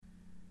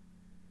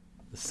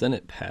the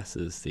Senate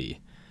passes the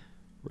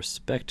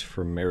Respect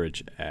for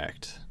Marriage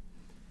Act,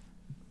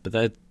 but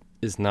that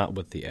is not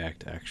what the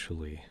act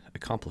actually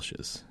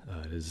accomplishes.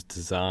 It is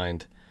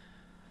designed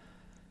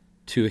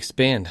to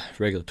expand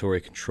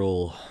regulatory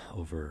control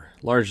over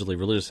largely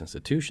religious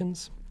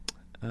institutions,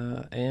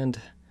 and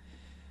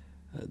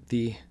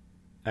the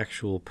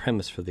actual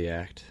premise for the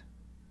act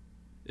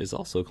is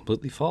also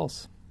completely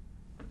false.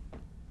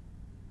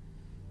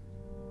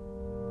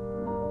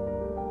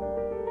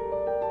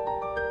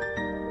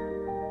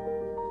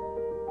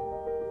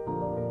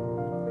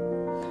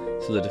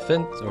 So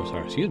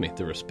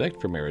the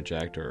Respect for Marriage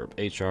Act, or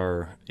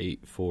H.R.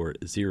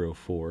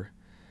 8404,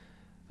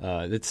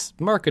 it's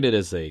marketed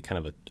as a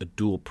kind of a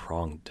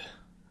dual-pronged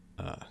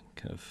kind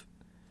of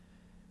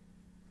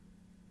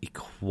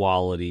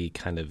equality,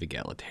 kind of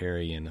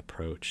egalitarian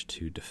approach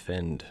to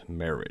defend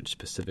marriage,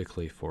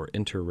 specifically for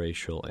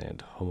interracial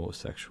and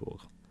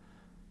homosexual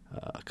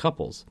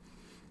couples.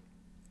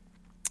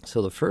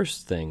 So the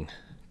first thing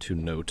to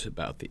note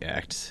about the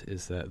act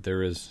is that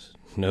there is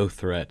no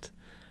threat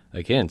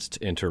against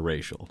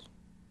interracial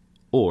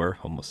or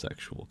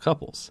homosexual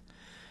couples.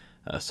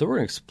 So we're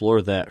going to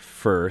explore that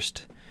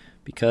first,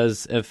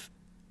 because if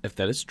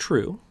that is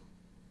true,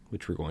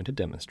 which we're going to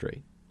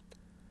demonstrate,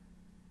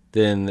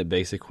 then the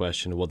basic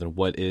question, well, then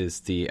what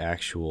is the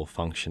actual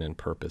function and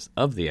purpose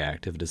of the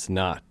act if it is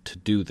not to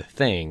do the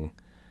thing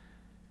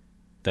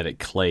that it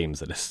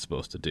claims that it's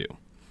supposed to do?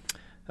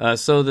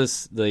 So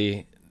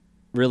the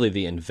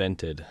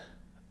invented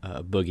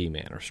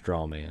boogeyman or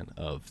straw man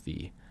of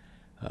the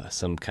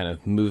some kind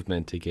of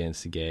movement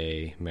against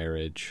gay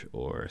marriage,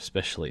 or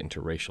especially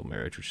interracial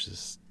marriage,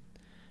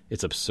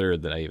 it's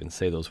absurd that I even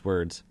say those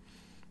words,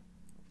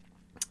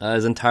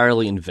 is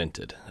entirely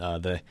invented.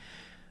 The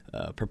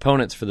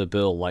proponents for the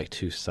bill like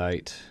to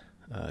cite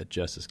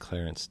Justice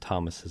Clarence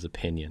Thomas's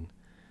opinion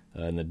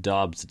in the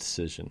Dobbs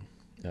decision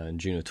in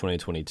June of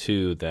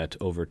 2022 that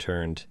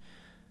overturned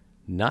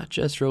not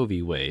just Roe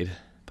v. Wade,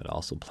 but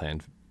also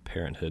Planned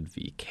Parenthood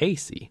v.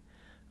 Casey,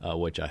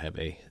 which I have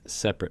a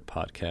separate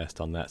podcast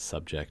on that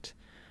subject.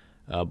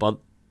 But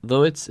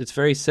though it's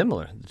very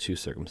similar, the two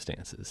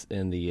circumstances,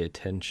 in the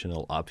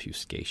intentional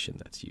obfuscation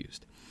that's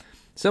used.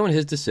 So in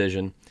his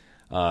decision,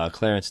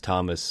 Clarence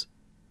Thomas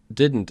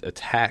didn't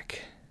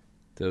attack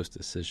those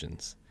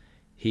decisions.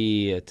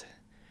 He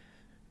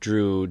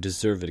drew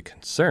deserved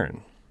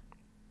concern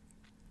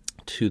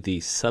to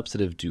the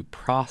substantive due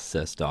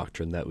process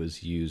doctrine that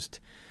was used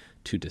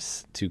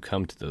to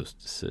come to those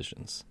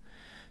decisions.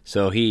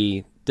 So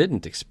he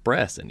didn't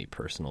express any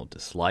personal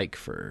dislike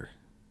for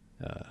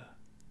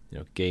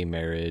gay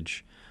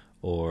marriage,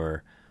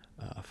 or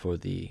for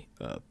the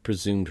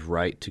presumed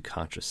right to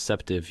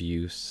contraceptive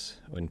use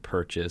when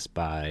purchased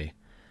by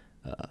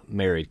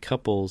married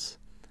couples,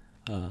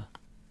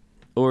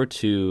 or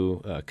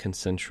to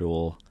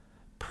consensual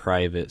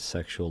private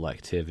sexual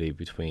activity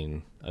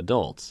between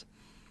adults.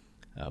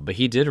 But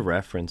he did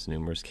reference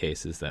numerous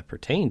cases that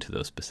pertain to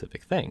those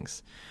specific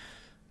things.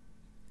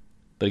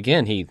 But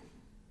again, he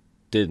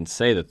didn't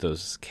say that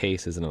those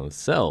cases in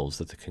themselves,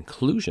 that the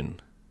conclusion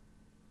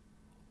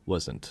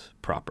wasn't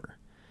proper.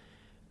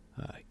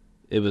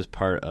 It was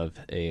part of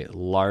a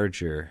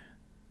larger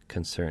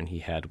concern he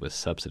had with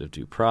substantive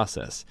due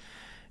process.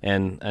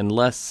 And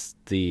unless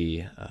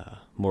the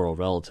moral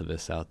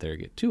relativists out there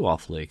get too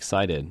awfully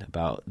excited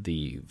about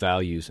the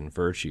values and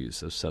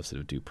virtues of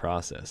substantive due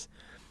process,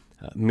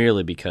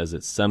 merely because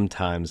it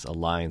sometimes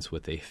aligns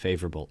with a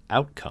favorable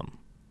outcome,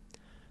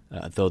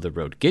 though the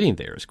road getting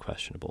there is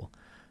questionable,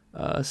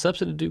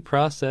 substantive due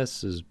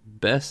process is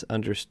best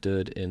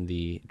understood in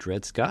the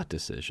Dred Scott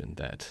decision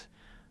that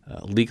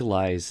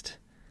legalized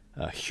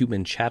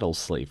human chattel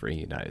slavery in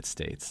the United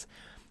States.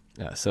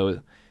 So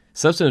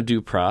substantive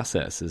due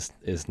process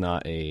is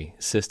not a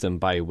system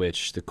by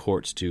which the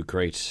courts do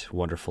great,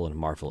 wonderful, and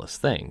marvelous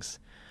things.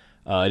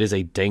 It is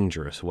a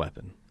dangerous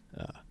weapon,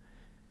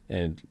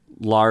 and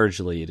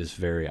largely it is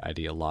very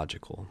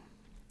ideological.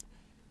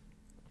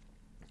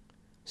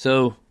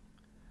 So,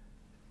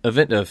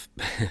 event of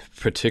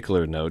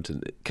particular note,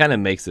 kind of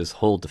makes this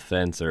whole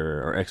defense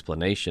or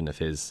explanation of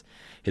his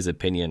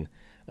opinion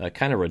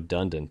kind of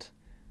redundant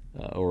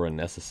or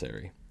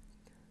unnecessary,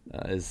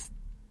 is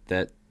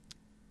that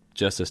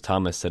Justice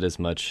Thomas said as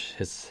much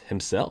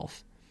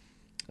himself.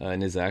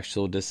 In his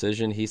actual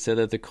decision, he said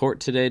that the court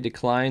today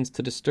declines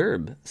to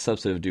disturb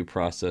substantive due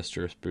process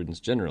jurisprudence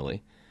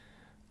generally,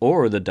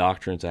 or the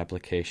doctrine's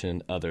application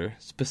in other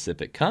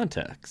specific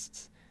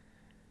contexts.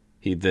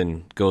 He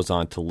then goes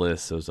on to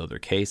list those other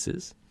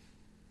cases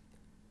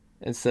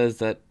and says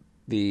that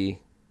the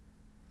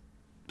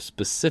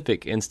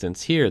specific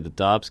instance here, the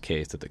Dobbs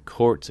case, that the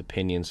court's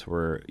opinions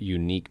were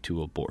unique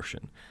to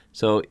abortion.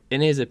 So in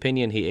his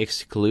opinion, he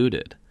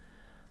excluded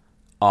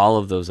all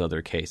of those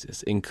other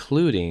cases,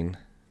 including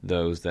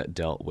those that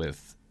dealt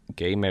with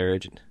gay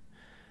marriage,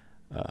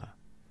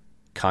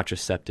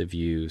 contraceptive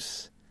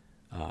use,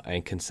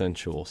 and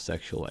consensual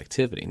sexual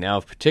activity. Now,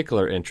 of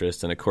particular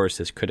interest, and of course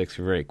his critics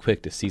were very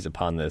quick to seize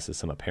upon this as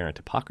some apparent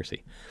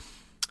hypocrisy,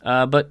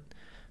 but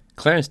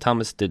Clarence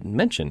Thomas didn't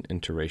mention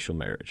interracial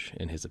marriage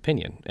in his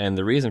opinion, and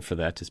the reason for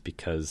that is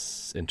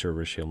because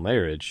interracial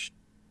marriage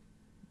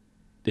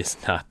is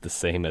not the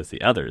same as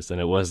the others,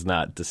 and it was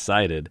not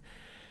decided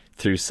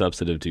through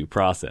substantive due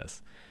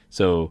process.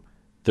 So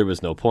there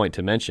was no point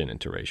to mention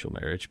interracial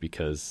marriage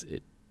because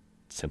it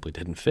simply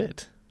didn't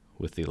fit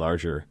with the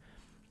larger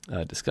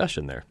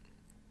discussion there.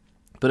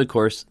 But of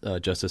course,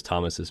 Justice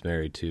Thomas is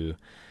married to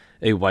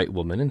a white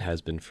woman and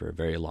has been for a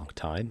very long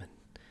time.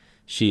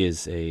 She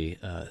is a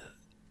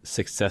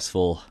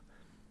successful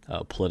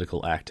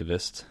political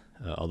activist,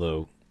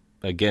 although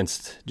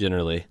against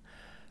generally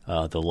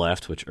the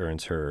left, which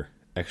earns her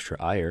extra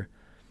ire.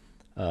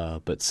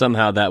 But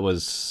somehow that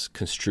was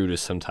construed as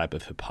some type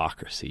of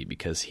hypocrisy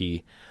because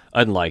he,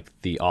 unlike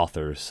the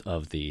authors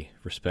of the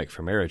Respect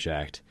for Marriage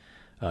Act,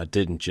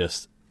 didn't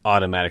just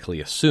automatically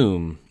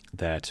assume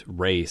that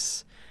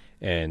race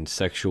and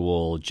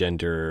sexual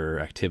gender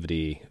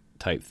activity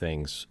type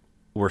things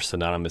were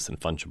synonymous and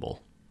fungible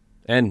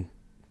and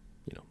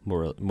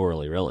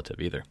morally relative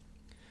either.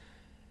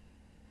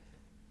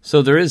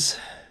 So there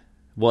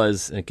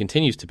was and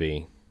continues to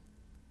be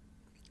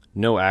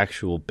no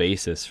actual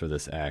basis for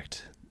this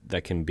act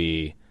that can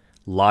be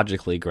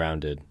logically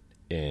grounded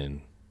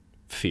in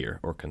fear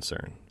or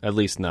concern, at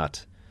least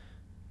not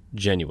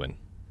genuine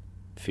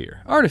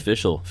fear.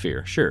 Artificial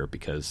fear, sure,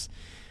 because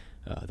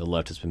the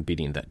left has been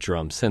beating that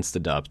drum since the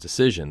Dobbs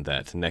decision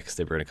that next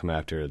they were going to come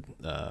after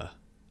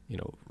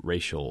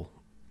racial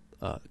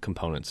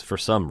components for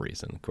some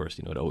reason. Of course,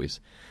 it always,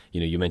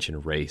 you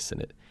mention race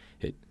and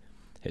it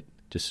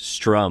just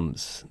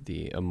strums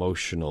the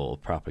emotional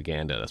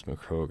propaganda that's been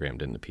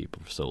programmed into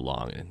people for so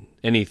long. And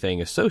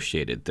anything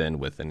associated then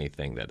with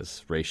anything that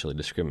is racially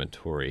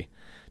discriminatory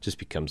just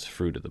becomes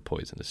fruit of the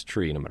poisonous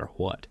tree no matter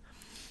what.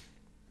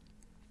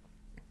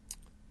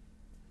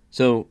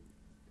 So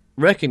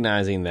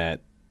recognizing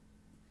that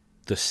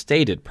the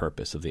stated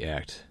purpose of the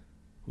act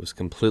was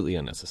completely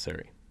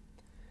unnecessary,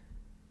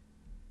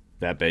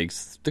 that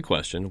begs the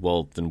question,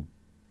 well, then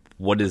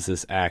what is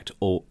this act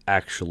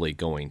actually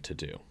going to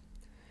do?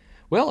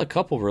 Well, a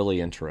couple really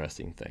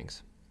interesting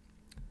things.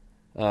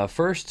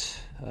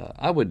 First,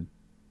 I would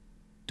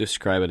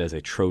describe it as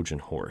a Trojan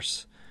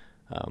horse.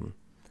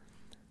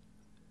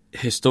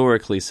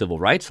 Historically, civil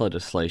rights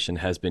legislation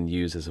has been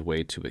used as a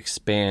way to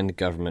expand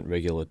government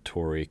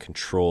regulatory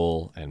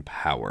control and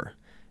power.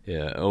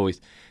 There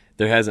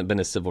hasn't been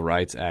a Civil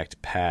Rights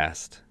Act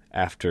passed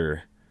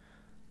after,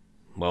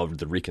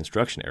 the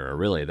Reconstruction era,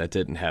 really, that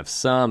didn't have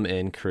some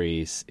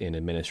increase in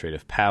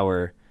administrative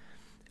power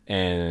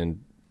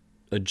and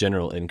a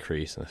general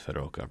increase in the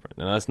federal government.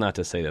 Now, that's not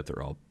to say that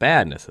they're all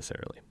bad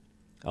necessarily,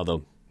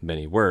 although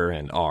many were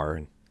and are,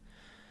 and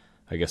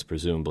I guess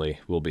presumably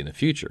will be in the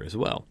future as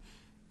well.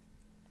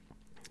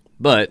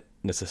 But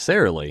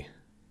necessarily,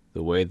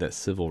 the way that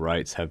civil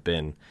rights have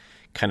been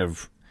kind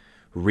of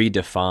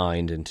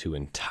redefined into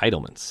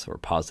entitlements or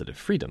positive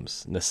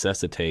freedoms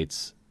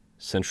necessitates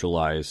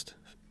centralized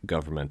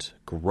government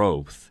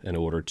growth in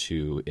order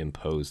to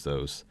impose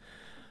those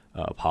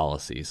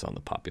policies on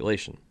the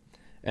population.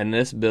 And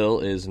this bill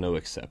is no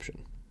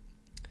exception.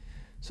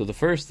 So the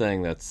first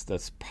thing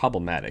that's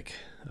problematic,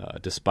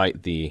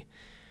 despite the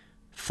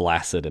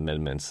flaccid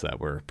amendments that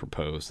were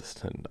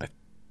proposed, and I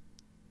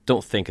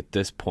don't think at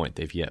this point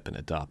they've yet been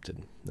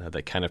adopted.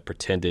 They kind of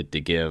pretended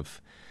to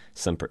give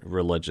some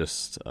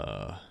religious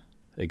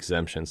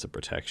exemptions and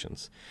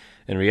protections.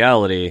 In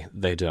reality,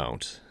 they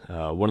don't.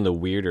 One of the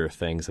weirder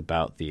things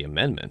about the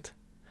amendment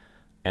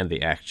and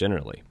the act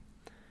generally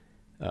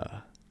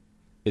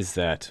is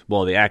that,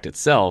 the act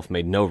itself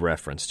made no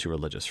reference to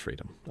religious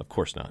freedom. Of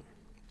course not.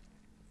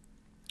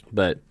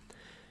 But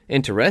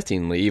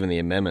interestingly, even the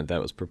amendment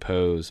that was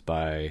proposed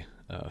by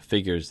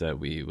figures that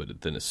we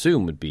would then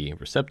assume would be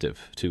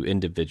receptive to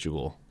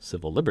individual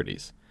civil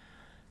liberties,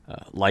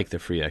 like the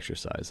free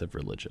exercise of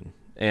religion,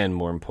 and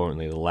more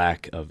importantly, the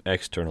lack of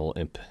external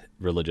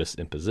religious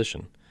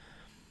imposition.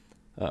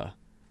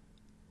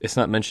 It's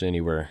not mentioned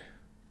anywhere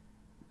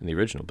in the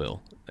original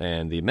bill,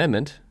 and the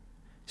amendment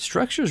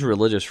structures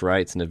religious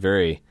rights in a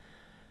very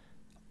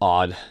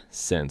odd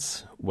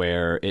sense,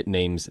 where it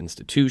names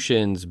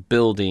institutions,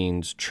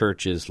 buildings,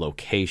 churches,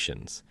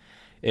 locations.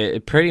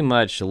 It pretty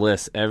much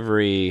lists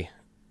every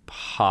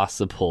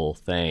possible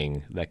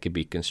thing that could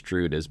be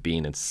construed as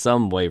being in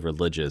some way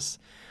religious,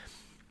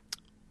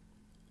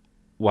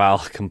 while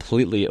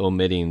completely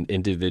omitting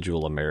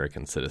individual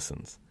American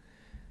citizens.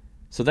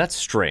 So that's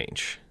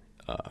strange,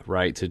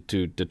 right?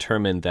 To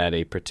determine that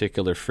a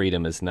particular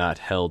freedom is not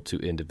held to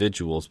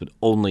individuals, but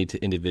only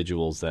to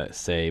individuals that,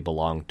 say,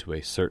 belong to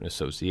a certain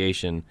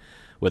association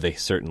with a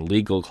certain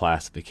legal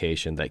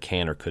classification that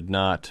can or could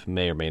not,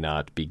 may or may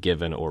not be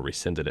given or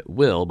rescinded at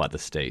will by the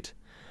state.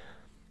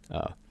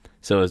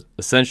 So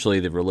essentially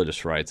the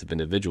religious rights of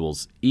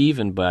individuals,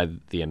 even by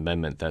the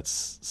amendment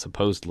that's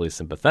supposedly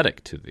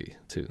sympathetic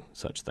to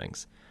such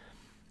things,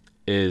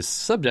 is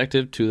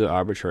subjective to the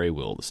arbitrary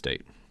will of the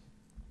state,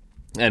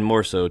 and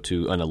more so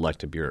to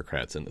unelected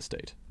bureaucrats in the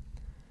state.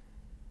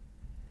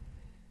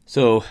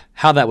 So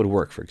how that would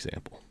work, for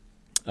example.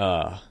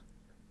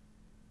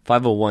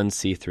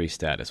 501c3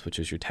 status, which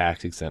is your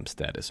tax-exempt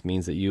status,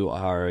 means that you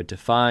are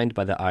defined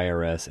by the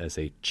IRS as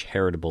a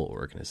charitable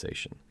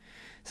organization.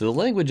 So the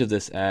language of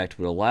this act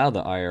would allow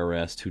the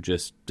IRS to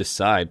just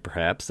decide,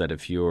 perhaps, that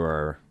if you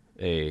are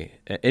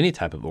any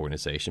type of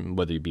organization,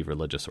 whether you be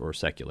religious or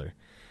secular,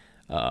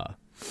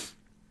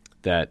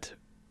 that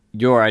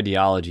your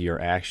ideology or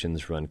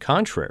actions run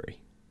contrary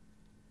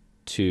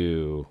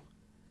to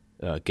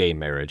gay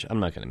marriage. I'm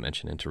not going to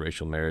mention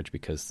interracial marriage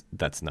because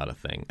that's not a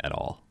thing at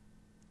all.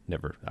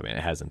 Never. I mean,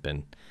 it hasn't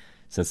been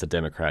since the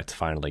Democrats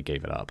finally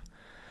gave it up.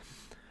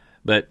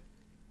 But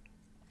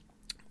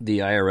the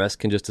IRS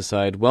can just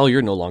decide, well,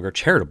 you're no longer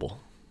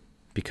charitable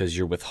because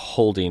you're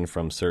withholding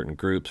from certain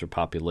groups or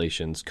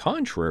populations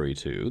contrary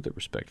to the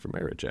Respect for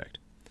Marriage Act.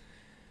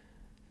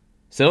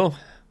 So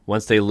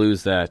once they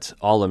lose that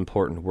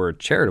all-important word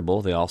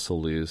charitable, they also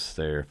lose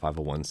their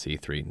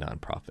 501c3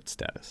 nonprofit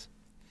status.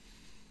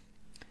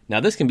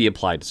 Now, this can be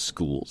applied to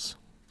schools.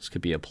 This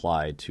could be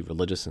applied to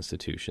religious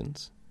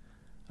institutions.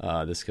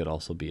 This could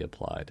also be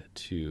applied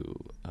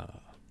to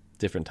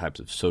different types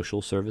of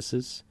social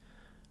services,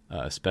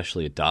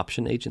 especially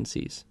adoption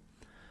agencies.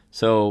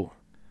 So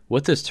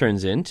what this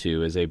turns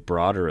into is a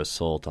broader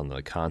assault on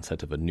the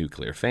concept of a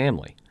nuclear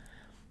family,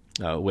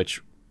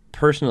 which,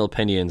 personal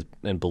opinions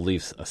and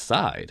beliefs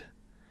aside,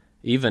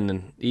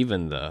 even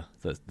the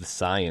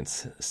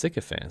science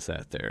sycophants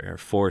out there are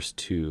forced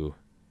to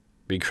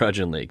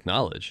begrudgingly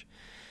acknowledge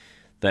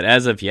that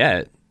as of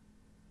yet,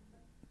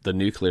 the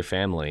nuclear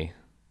family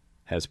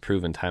has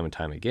proven time and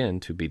time again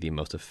to be the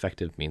most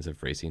effective means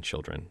of raising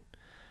children.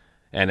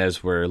 And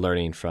as we're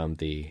learning from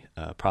the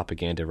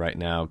propaganda right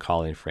now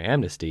calling for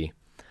amnesty,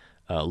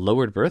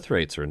 lowered birth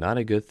rates are not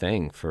a good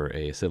thing for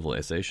a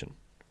civilization.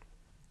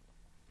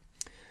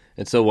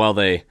 And so while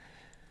they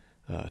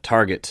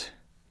target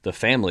the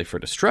family for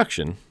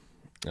destruction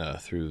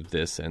through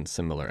this and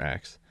similar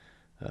acts,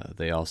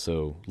 they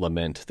also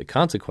lament the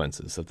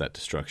consequences of that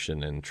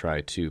destruction and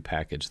try to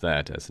package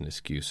that as an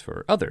excuse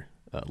for other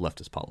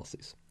leftist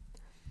policies.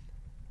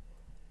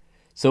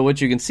 So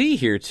what you can see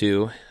here,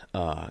 too,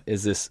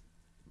 is this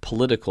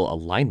political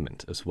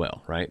alignment as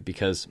well, right?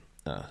 Because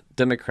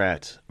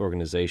Democrat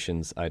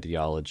organizations,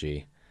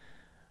 ideology,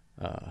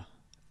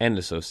 and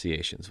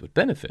associations would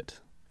benefit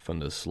from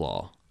this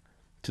law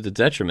to the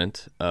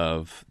detriment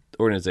of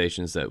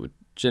organizations that would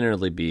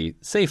generally be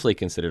safely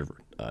considered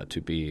to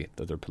be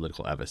their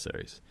political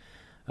adversaries,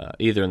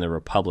 either in the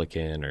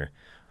Republican or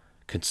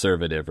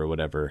conservative or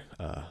whatever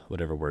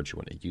words you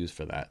want to use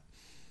for that.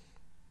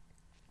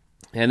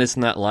 And it's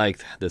not like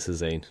this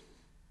is a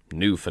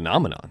new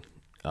phenomenon.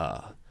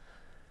 The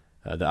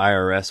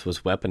IRS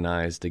was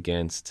weaponized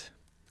against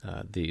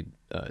the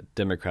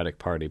Democratic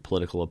Party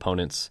political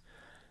opponents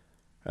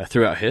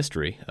throughout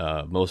history,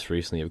 most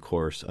recently, of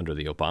course, under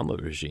the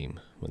Obama regime,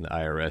 when the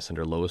IRS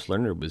under Lois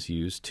Lerner was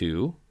used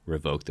to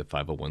revoke the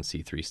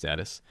 501c3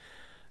 status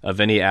of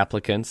any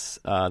applicants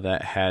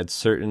that had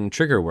certain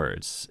trigger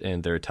words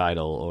in their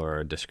title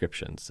or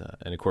descriptions.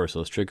 And, of course,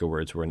 those trigger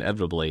words were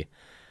inevitably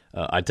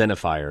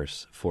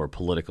identifiers for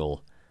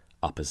political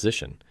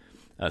opposition.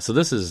 So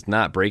this is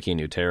not breaking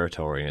new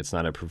territory, and it's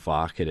not a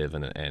provocative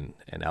and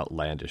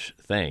outlandish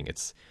thing.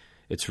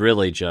 It's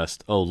really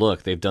just, oh,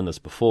 look, they've done this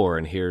before,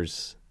 and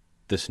here's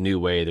this new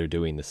way they're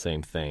doing the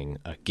same thing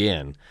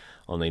again,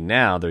 only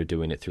now they're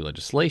doing it through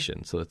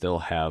legislation so that they'll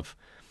have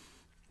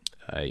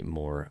a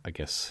more, I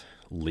guess,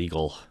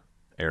 legal,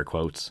 air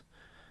quotes,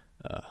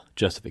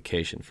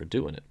 justification for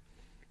doing it.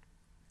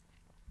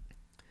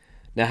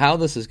 Now, how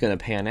this is going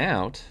to pan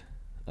out,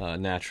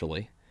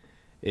 naturally,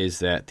 is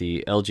that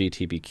the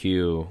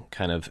LGBTQ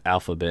kind of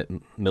alphabet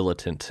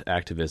militant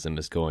activism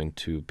is going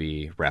to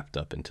be wrapped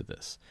up into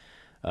this.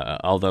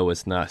 Although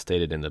it's not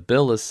stated in the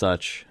bill as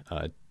such,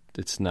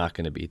 it's not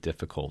going to be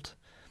difficult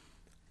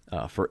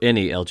for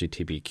any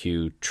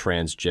LGBTQ,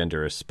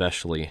 transgender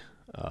especially,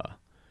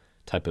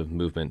 type of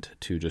movement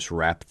to just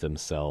wrap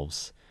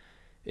themselves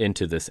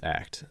into this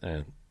act.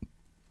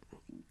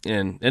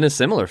 And in a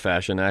similar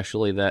fashion,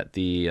 actually, that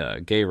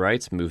the gay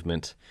rights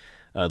movement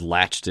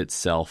latched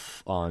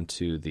itself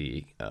onto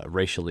the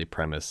racially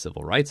premised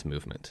civil rights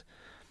movement.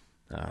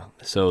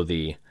 So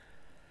the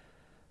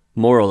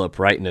moral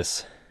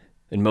uprightness,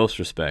 in most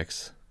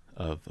respects,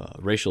 of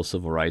racial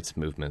civil rights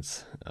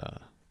movements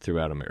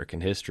throughout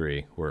American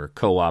history were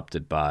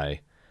co-opted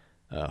by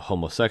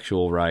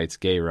homosexual rights,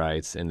 gay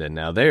rights, and then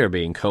now they are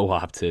being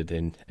co-opted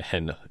and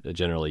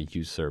generally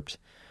usurped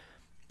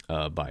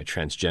by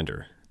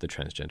the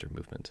transgender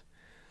movement.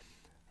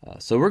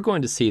 So we're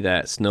going to see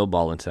that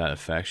snowball into that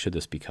effect should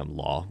this become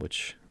law,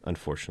 which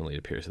unfortunately it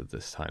appears at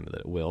this time that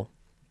it will.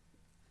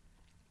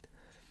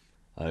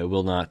 It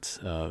will not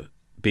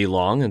be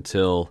long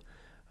until,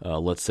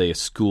 let's say, a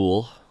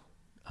school,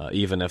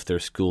 even if their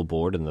school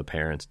board and the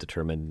parents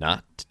determine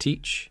not to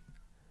teach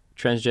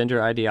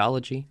transgender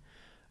ideology,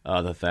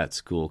 that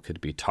school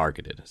could be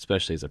targeted,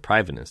 especially as a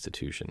private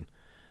institution,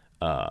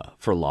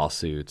 for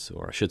lawsuits,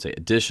 or I should say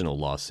additional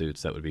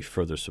lawsuits that would be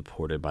further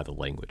supported by the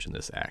language in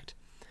this act.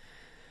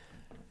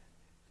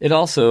 It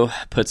also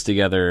puts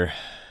together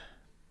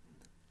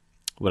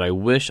what I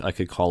wish I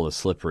could call a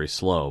slippery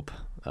slope,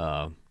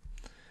 but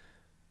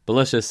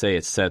let's just say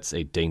it sets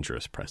a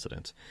dangerous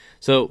precedent.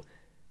 So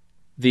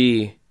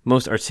the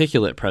most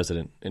articulate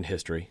president in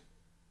history,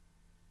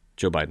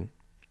 Joe Biden,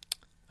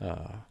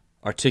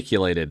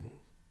 articulated,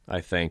 I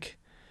think,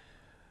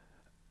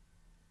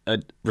 a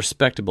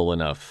respectable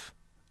enough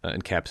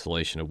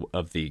encapsulation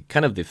of the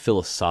kind of the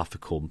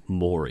philosophical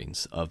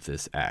moorings of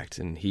this act.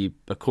 And he,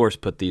 of course,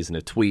 put these in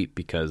a tweet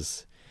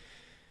because,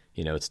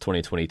 it's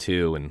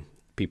 2022 and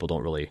people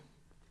don't really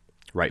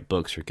write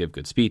books or give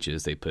good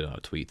speeches. They put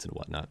out tweets and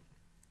whatnot.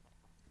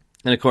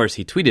 And, of course,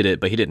 he tweeted it,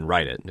 but he didn't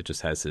write it. It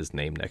just has his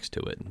name next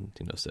to it and,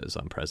 says,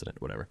 I'm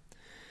president, whatever.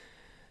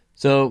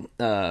 So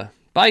Biden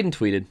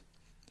tweeted,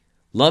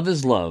 "Love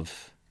is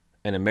love.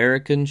 An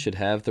American should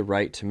have the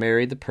right to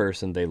marry the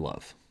person they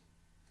love."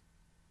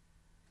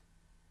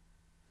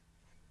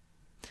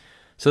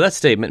 So that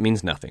statement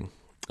means nothing.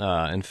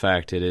 In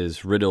fact, it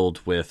is riddled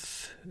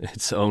with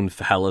its own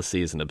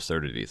fallacies and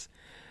absurdities.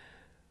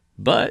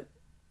 But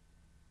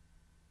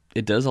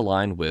it does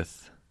align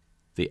with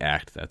the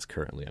act that's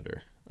currently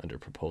under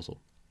proposal.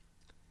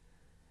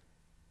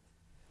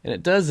 And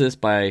it does this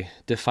by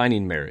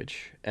defining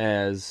marriage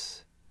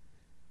as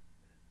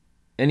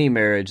any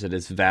marriage that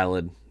is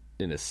valid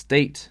in a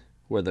state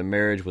where the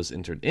marriage was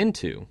entered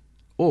into,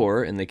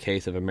 or in the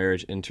case of a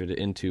marriage entered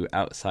into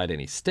outside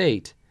any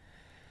state,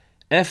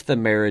 if the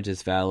marriage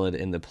is valid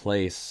in the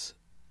place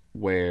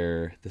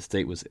where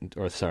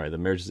the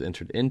marriage is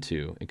entered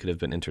into, it could have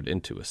been entered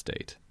into a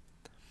state.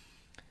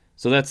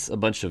 So that's a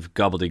bunch of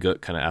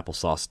gobbledygook kind of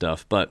applesauce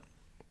stuff, but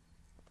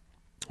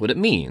what it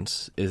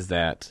means is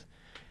that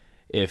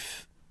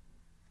if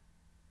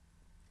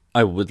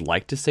I would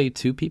like to say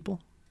two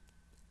people,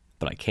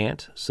 but I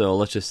can't, so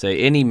let's just say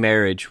any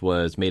marriage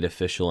was made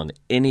official in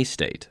any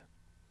state,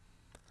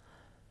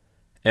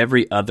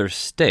 every other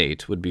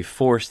state would be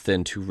forced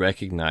then to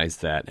recognize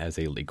that as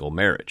a legal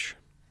marriage.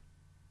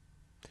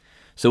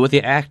 So what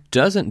the Act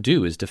doesn't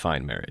do is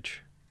define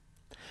marriage.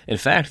 In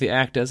fact, the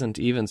Act doesn't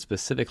even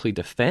specifically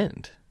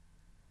defend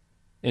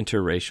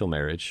interracial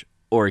marriage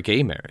or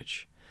gay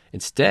marriage.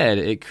 Instead,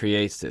 it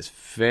creates this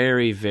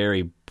very,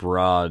 very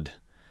broad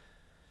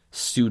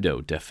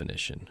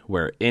pseudo-definition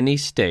where any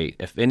state,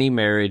 if any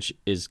marriage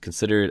is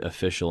considered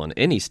official in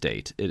any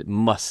state, it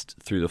must,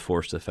 through the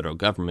force of the federal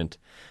government,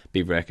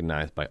 be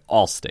recognized by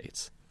all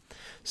states.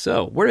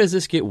 So, where does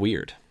this get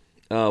weird?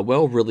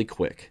 Well, really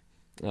quick.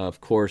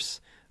 Of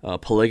course,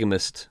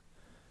 polygamist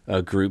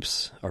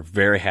groups are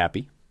very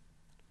happy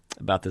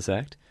about this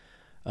act.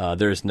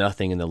 There's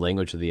nothing in the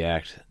language of the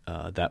act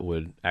that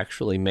would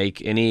actually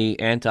make any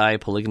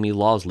anti-polygamy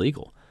laws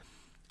legal.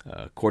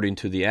 According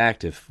to the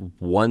act, if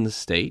one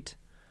state,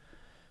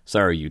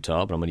 sorry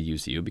Utah, but I'm going to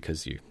use you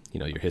because you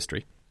know your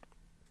history.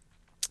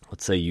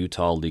 Let's say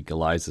Utah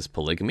legalizes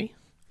polygamy.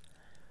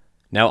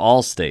 Now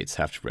all states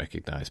have to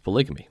recognize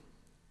polygamy.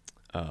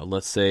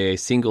 Let's say a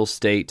single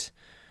state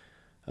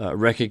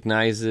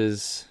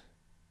recognizes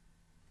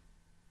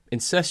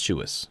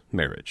incestuous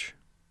marriage.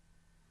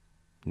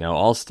 Now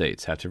all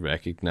states have to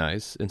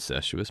recognize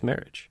incestuous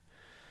marriage.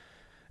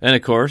 And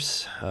of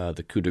course,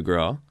 the coup de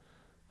grace,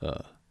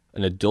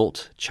 an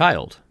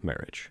adult-child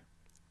marriage.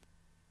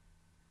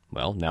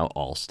 Well, now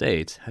all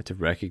states have to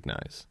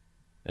recognize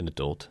an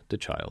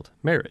adult-to-child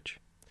marriage.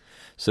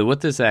 So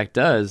what this act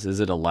does is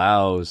it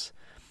allows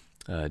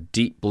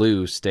deep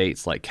blue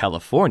states like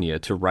California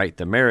to write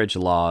the marriage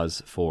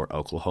laws for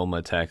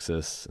Oklahoma,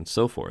 Texas, and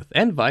so forth,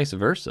 and vice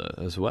versa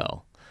as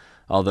well.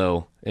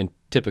 Although, in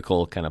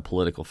typical kind of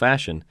political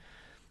fashion,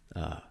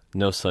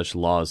 no such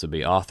laws would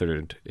be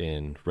authored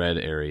in red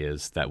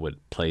areas that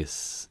would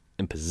place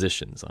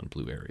impositions on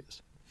blue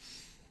areas.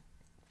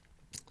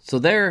 So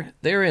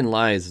therein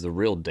lies the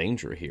real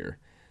danger here.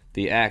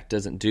 The act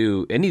doesn't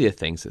do any of the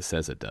things it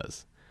says it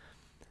does,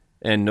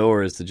 and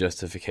nor is the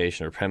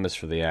justification or premise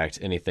for the act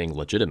anything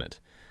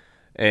legitimate.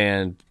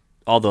 And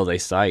although they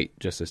cite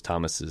Justice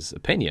Thomas's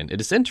opinion,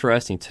 it is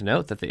interesting to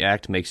note that the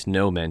act makes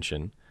no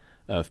mention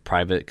of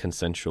private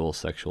consensual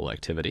sexual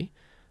activity,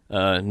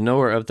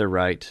 nor of the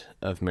right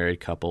of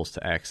married couples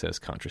to access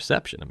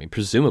contraception. I mean,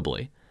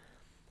 presumably,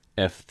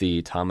 if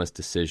the Thomas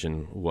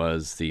decision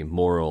was the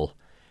moral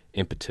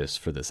impetus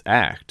for this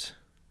act,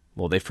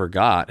 well, they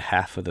forgot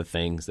half of the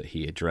things that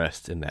he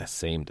addressed in that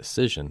same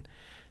decision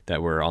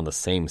that were in the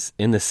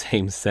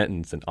same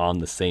sentence and on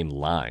the same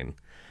line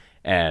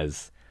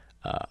as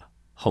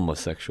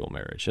homosexual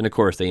marriage. And of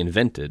course, they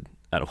invented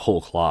out of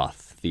whole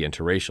cloth the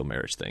interracial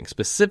marriage thing,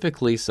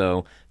 specifically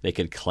so they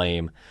could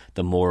claim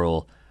the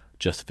moral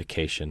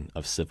justification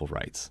of civil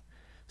rights.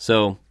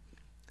 So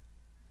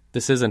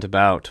this isn't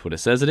about what it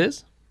says it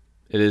is.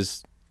 It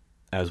is,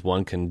 as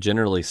one can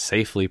generally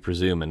safely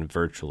presume in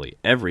virtually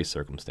every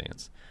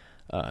circumstance,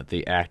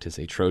 the act is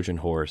a Trojan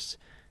horse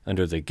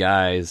under the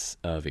guise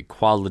of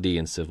equality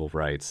and civil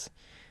rights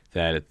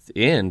that at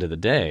the end of the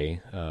day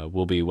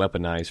will be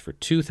weaponized for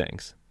two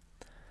things.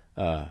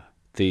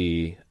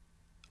 The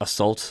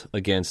assault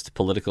against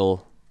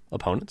political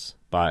opponents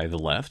by the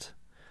left,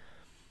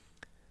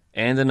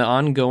 and an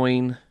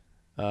ongoing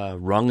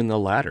rung in the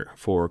ladder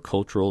for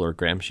cultural or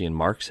Gramscian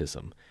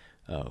Marxism,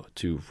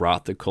 to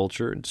rot the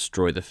culture,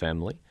 destroy the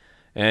family,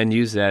 and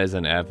use that as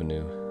an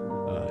avenue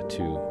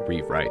to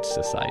rewrite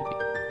society.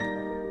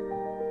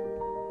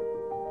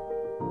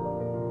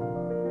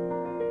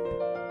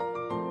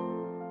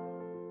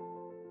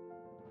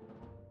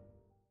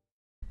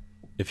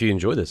 If you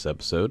enjoyed this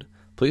episode,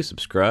 please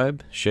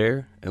subscribe,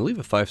 share, and leave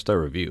a 5-star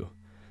review.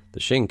 The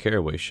Shane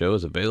Caraway Show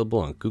is available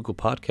on Google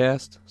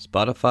Podcasts,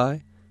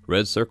 Spotify,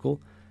 Red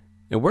Circle,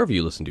 and wherever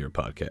you listen to your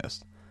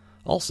podcast.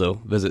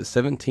 Also, visit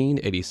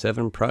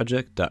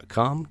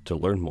 1787project.com to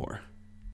learn more.